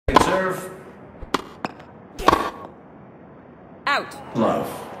serve. Out. Love.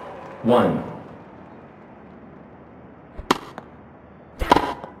 1.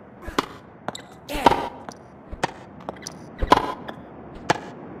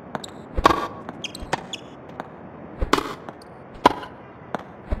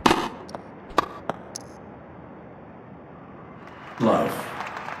 Love.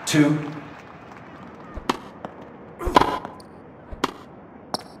 2.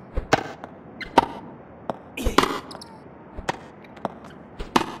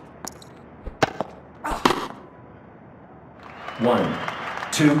 One,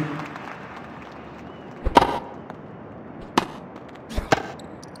 2.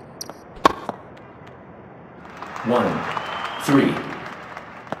 One, 3.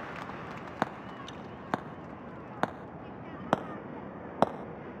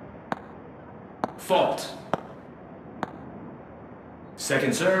 Fault.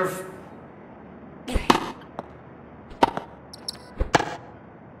 Second serve.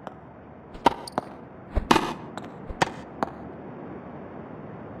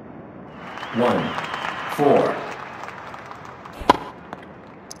 One, 4.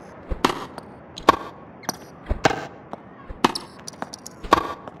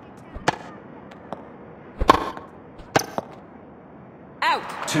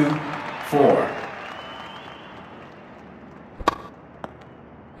 Out. 2, 4.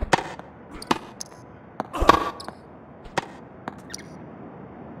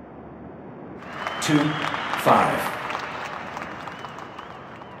 Two, 5.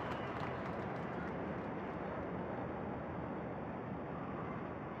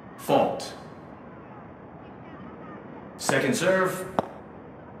 Fault. Second serve.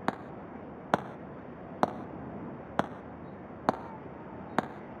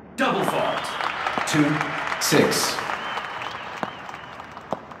 Double fault. 2, 6.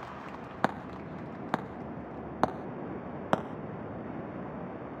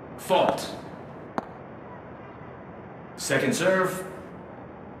 Fault. Second serve.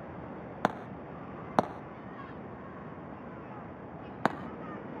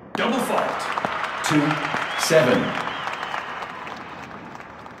 Double fault. 2, 7.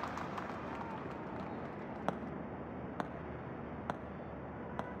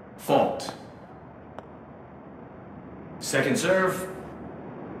 Fault. Second serve.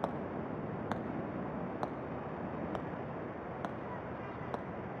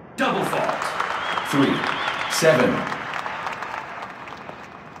 Double fault. 3, 7.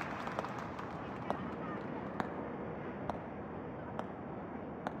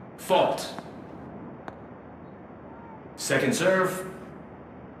 Fault. Second serve.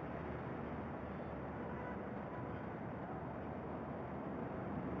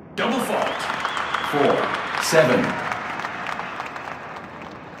 Double fault. 4, 7.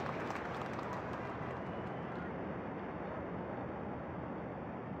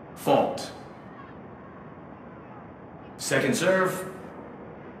 Fault. Second serve.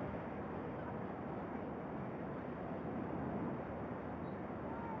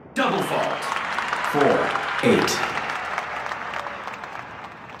 Double fault. 4, 8.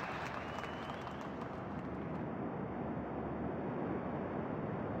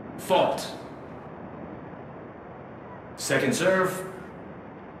 Fault. Second serve.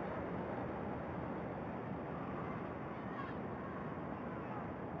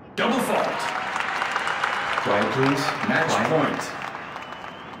 Double fault. Quiet, please. Match Quiet. point.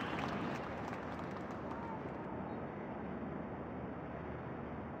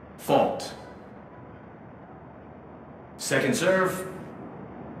 Fault. Second serve.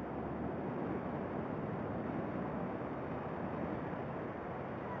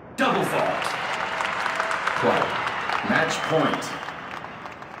 Double fault. Quiet. Match point.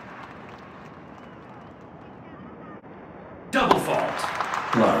 Double fault.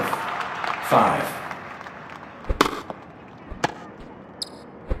 Love. 5.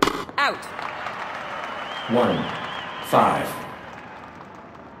 Out. 1, 5.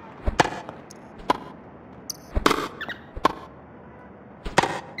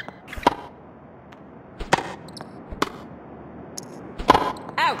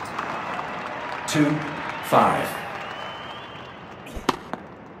 Out. 2, 5.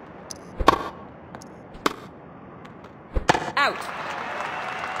 Out.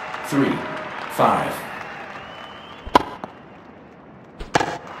 3, 5.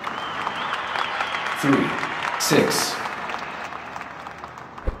 3, 6.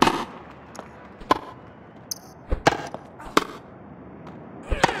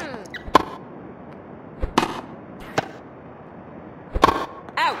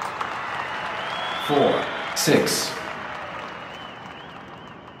 Out. 4, 6.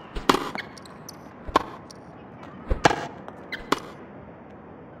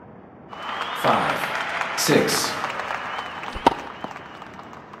 6,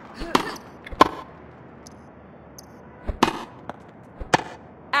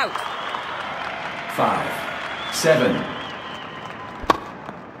 Out. 5, 7,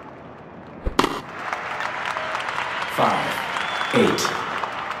 5, 8,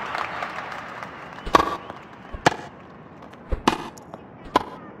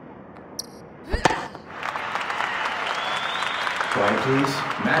 Quiet, please.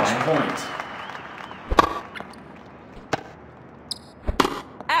 match Quiet. point.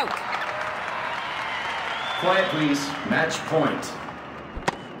 Out. Quiet, please. Match point.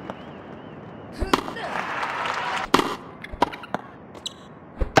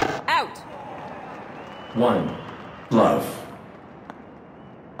 Out. 1, love.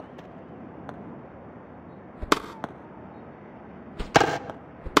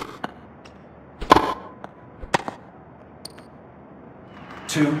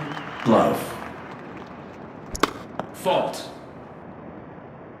 Two, love. Fault.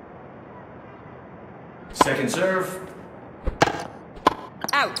 Second serve.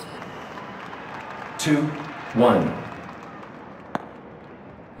 Out. 2, 1.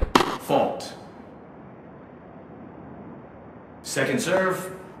 Fault. Second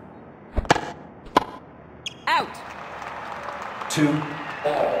serve. Out. 2,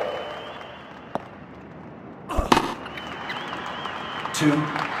 all. 2,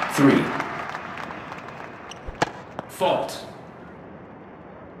 3. Fault.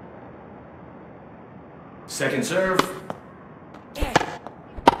 Second serve.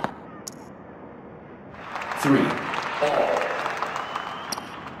 3, all.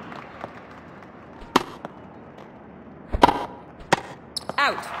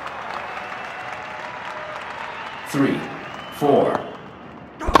 Out. 3, 4.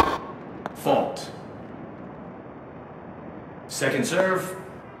 Fault. Second serve.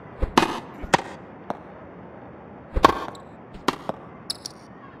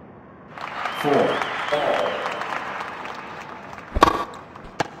 4, all.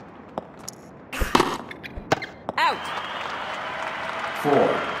 Out. 4,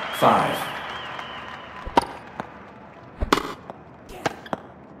 5.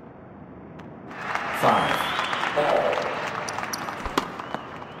 5, all.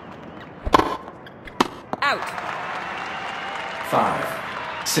 Out.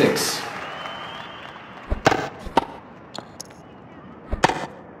 5, 6.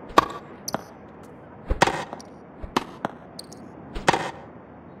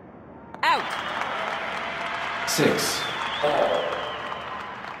 Out. 6, all.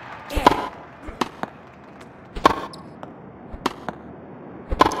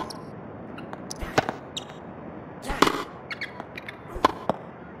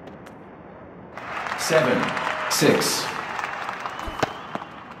 7, 6.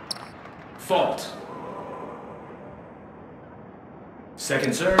 Fault.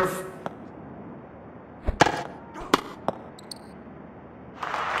 Second serve.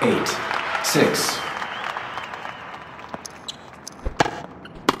 8, 6.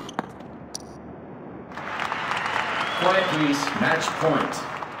 Quiet, please. Match point.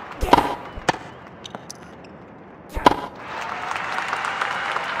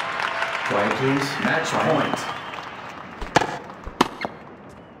 Quiet, please. Match point.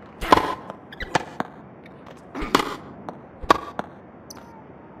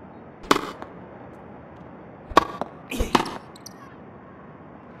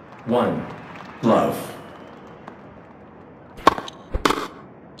 One, love.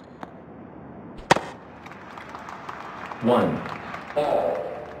 One, all.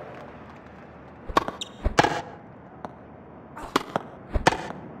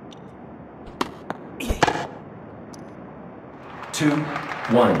 2,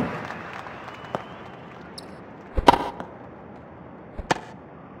 1.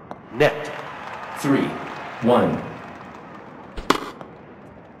 Net. 3, 1.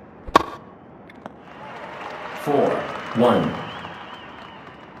 4, 1.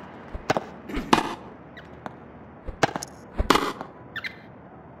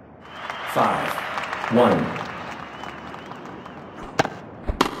 5, 1.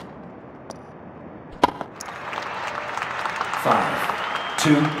 5,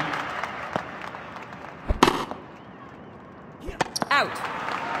 2. Out.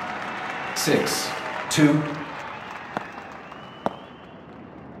 6, 2.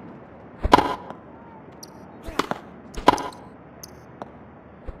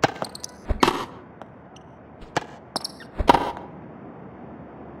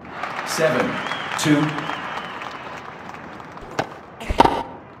 7, 2.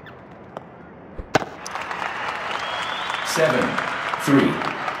 7, 3.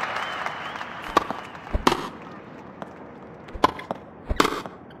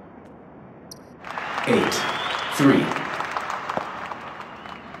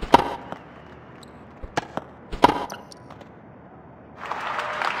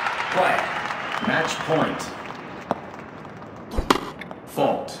 Match point.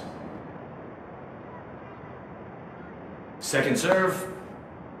 Fault. Second serve.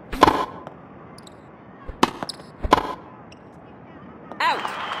 Out.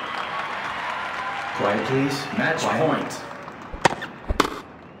 Quiet, please. Match point.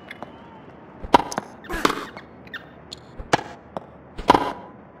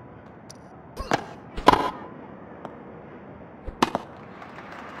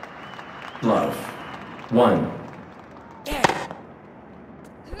 Love. 1.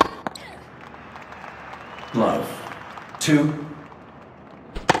 Love. 2.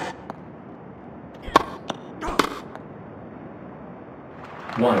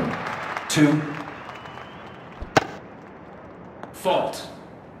 1. 2. Fault.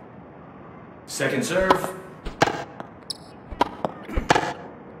 Second serve.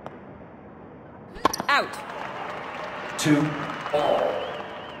 Out. 2. All.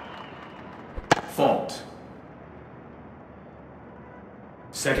 Fault.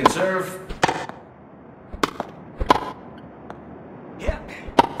 Second serve. Yeah.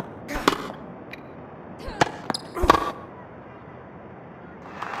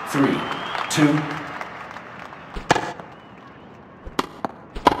 3. 2.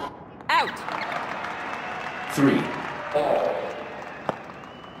 Out. 3. All.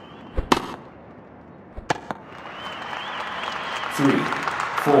 3.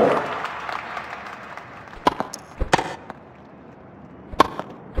 4.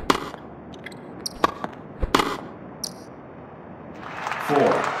 4.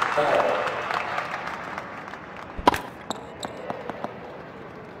 All.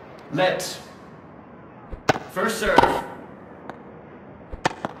 Let. First serve.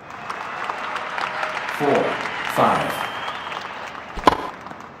 4. 5.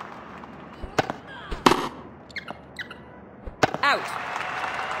 Out.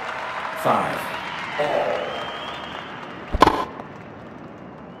 5. All.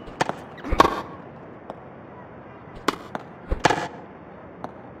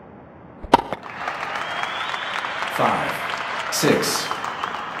 5. 6.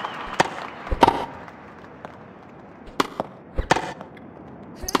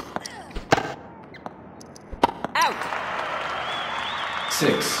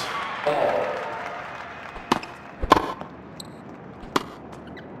 6. All.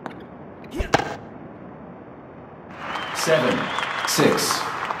 7. 6.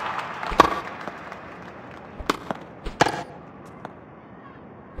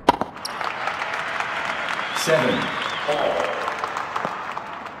 7. All.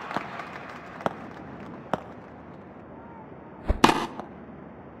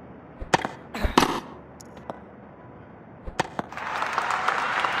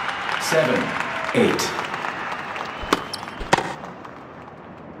 7. 8.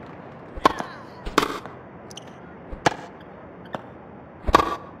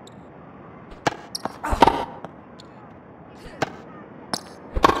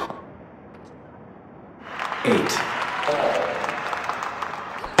 8. All.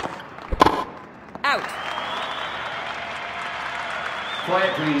 Out.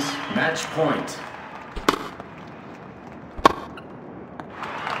 Quiet, please. Match point.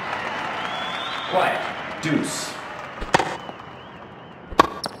 Quiet. Deuce.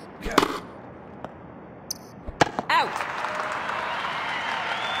 Out.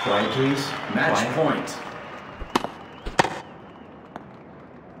 Quiet, please. Match Quiet. point.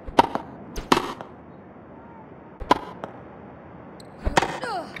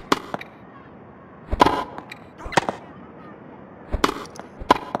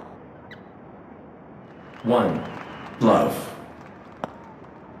 One. Love.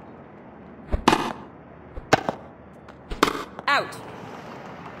 Out.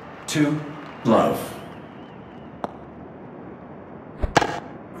 2. Love.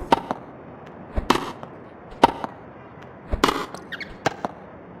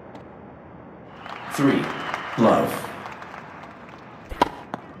 3. Love.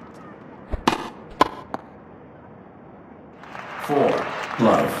 4.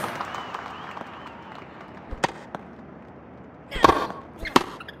 Love.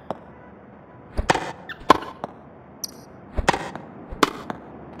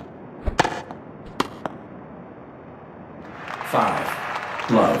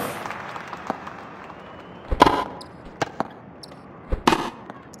 5. Love.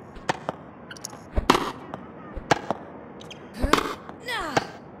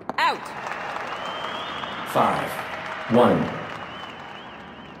 5. 1.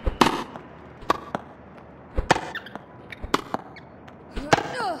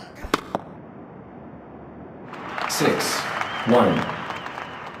 6. 1.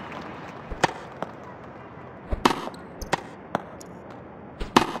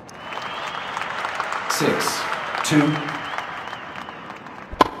 2,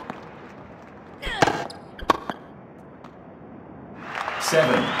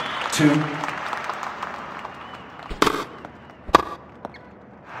 7, 2,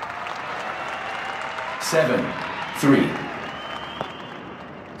 7, 3,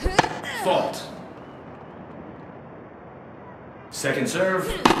 fault. Second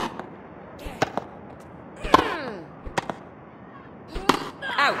serve.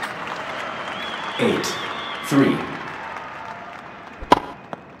 Out. 8, 3.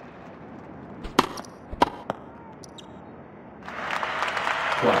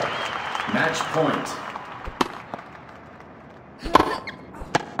 Play. Match point.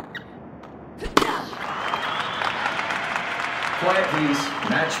 Quiet, please.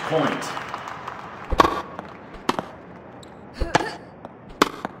 Match point.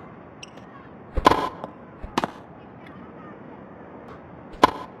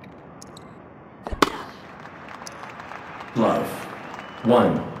 Love.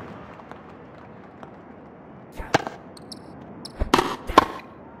 1.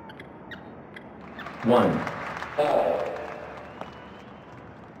 1. All.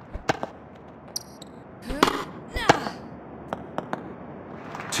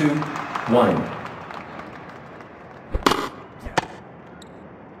 2, 1.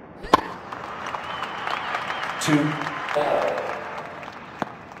 2, all.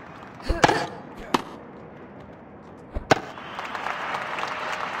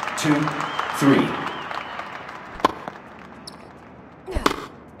 2, 3.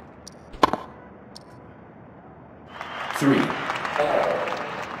 3.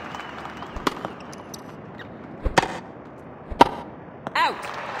 Out.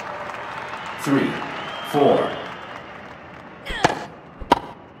 3, 4.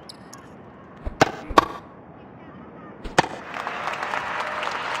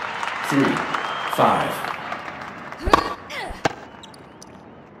 3, 5.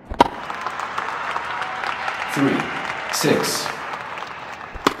 3, 6.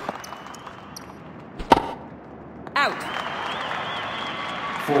 Out.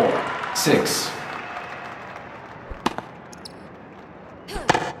 4, 6.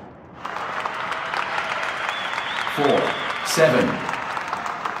 4, 7.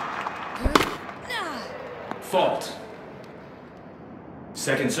 Fault.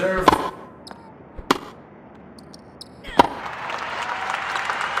 Second serve. 4,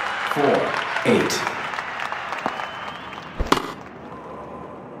 8.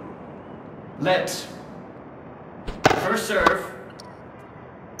 Let. First serve.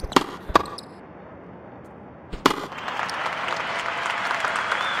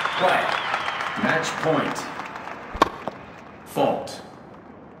 Play. Match point. Fault.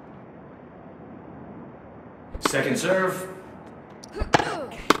 Second serve.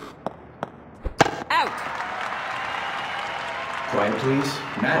 Out. Quiet, please.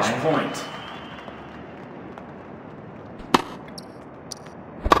 Match Quiet. point.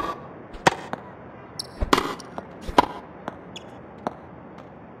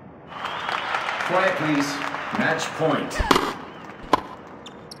 Quiet, please. Match point.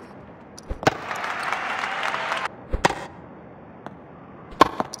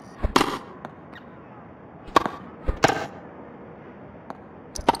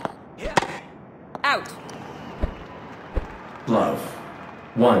 Out. Love.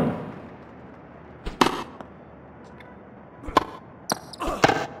 1.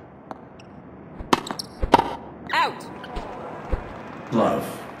 Out.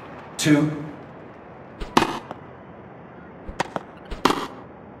 Love. 2.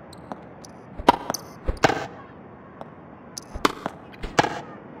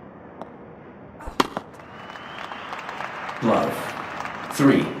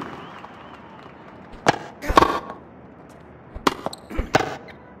 3.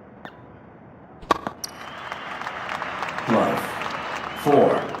 Love.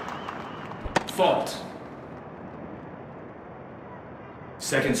 4. Fault.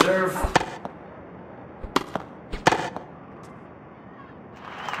 Second serve.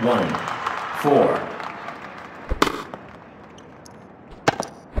 1, 4.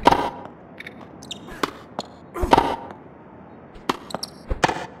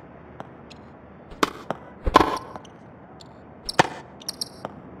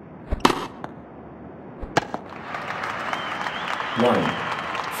 1,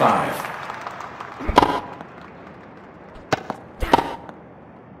 5.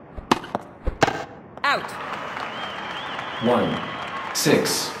 Out. 1,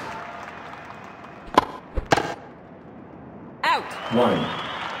 6. Out. 1,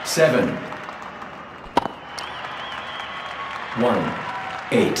 7. 1,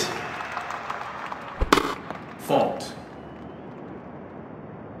 8. fault.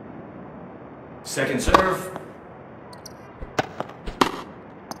 Second serve.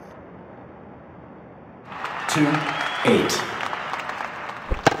 Two, 8.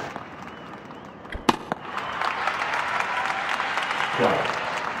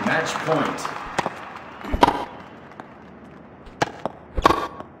 Match point.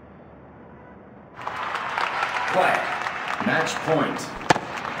 Quiet. Match point.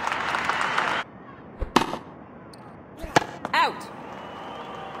 Out.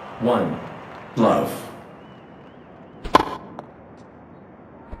 1. Love.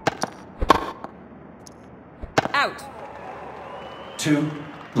 Out. 2.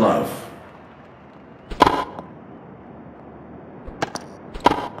 Love.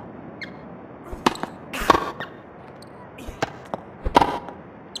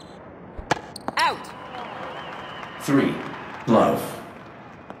 Out. 3. Love.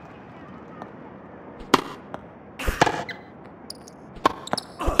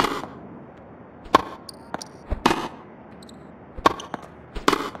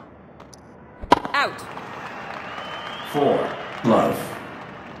 Out. 4. Love.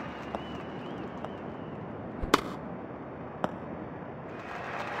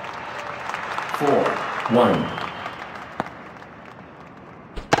 Four. 1.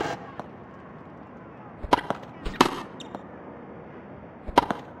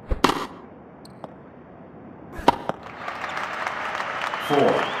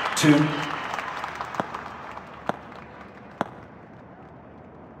 4. 2.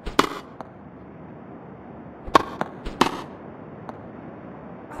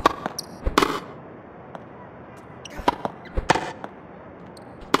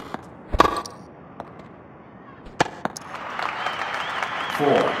 4.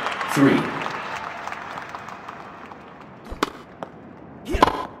 3.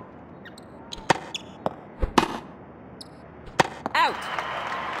 Out.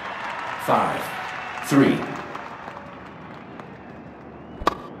 5. 3.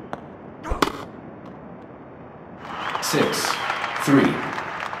 6. 3.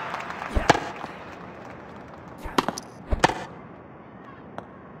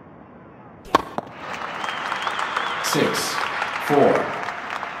 6. 4.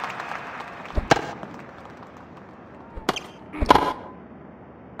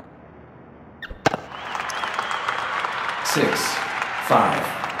 6. 5.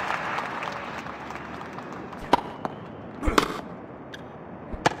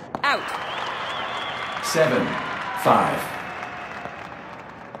 7. 5.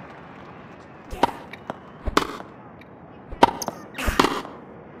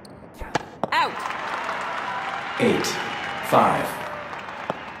 8. 5.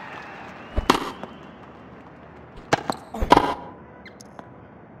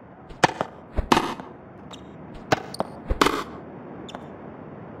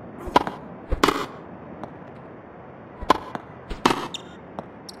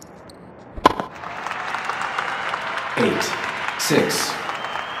 8. 6.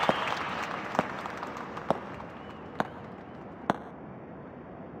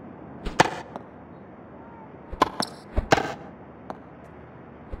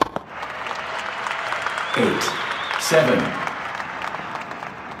 8. 7.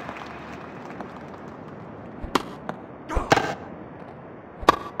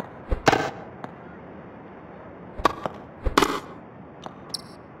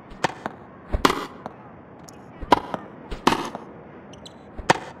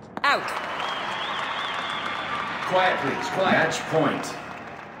 'Out. Quiet, please. Quiet. Match point.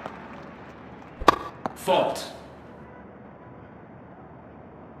 Fault.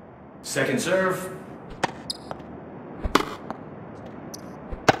 Second serve.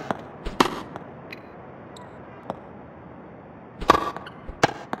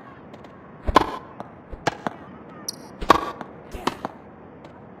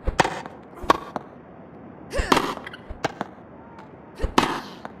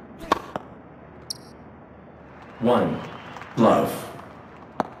 One. Love.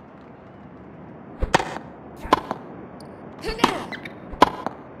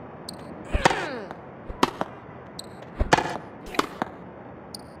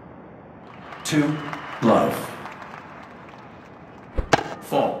 Two. Love.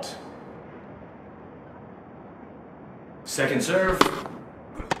 Fault. Second serve.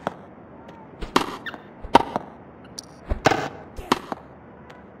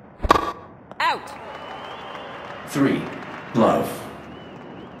 Out. 3. Love.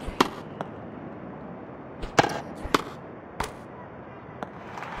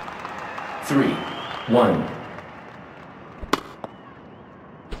 3. 1.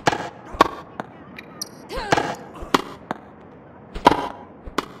 2.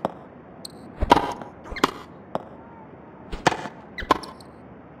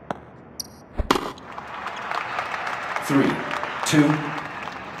 3, 2.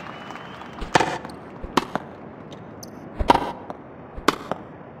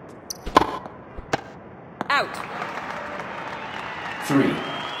 Out. 3,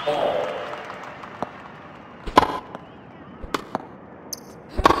 all.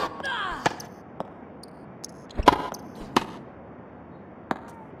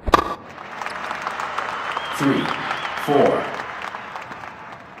 Three, 4.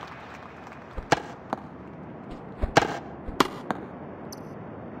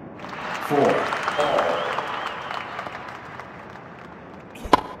 4, all.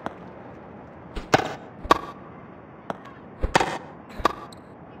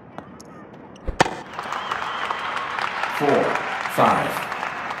 4, 5.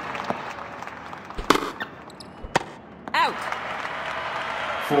 Out.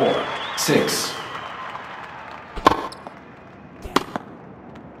 4, 6.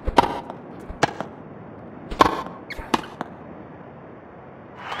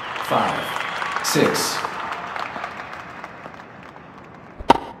 5, 6.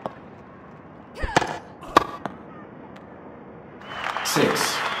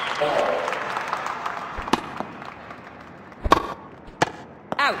 6, all.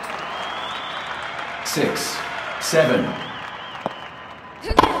 Out. 6, 7.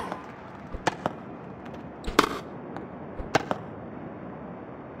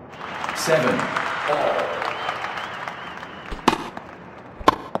 7, all.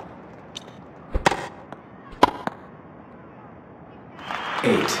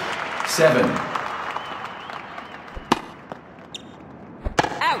 8, 7.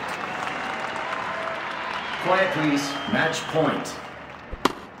 Out. Quiet, please. Match point.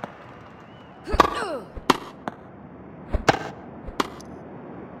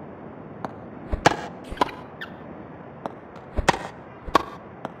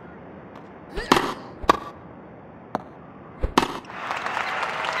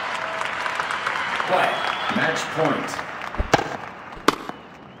 Quiet. Match point.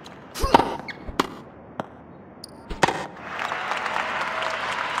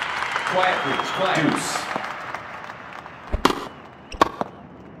 Quiet, please. Quiet. Deuce.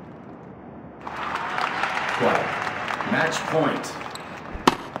 Quiet. Match point.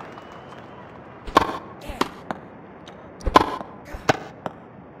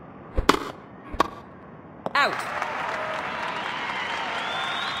 Out.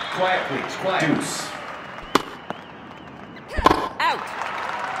 Quiet, please. Quiet. Deuce. Out.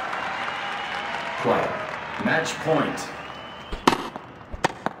 Quiet. Match point.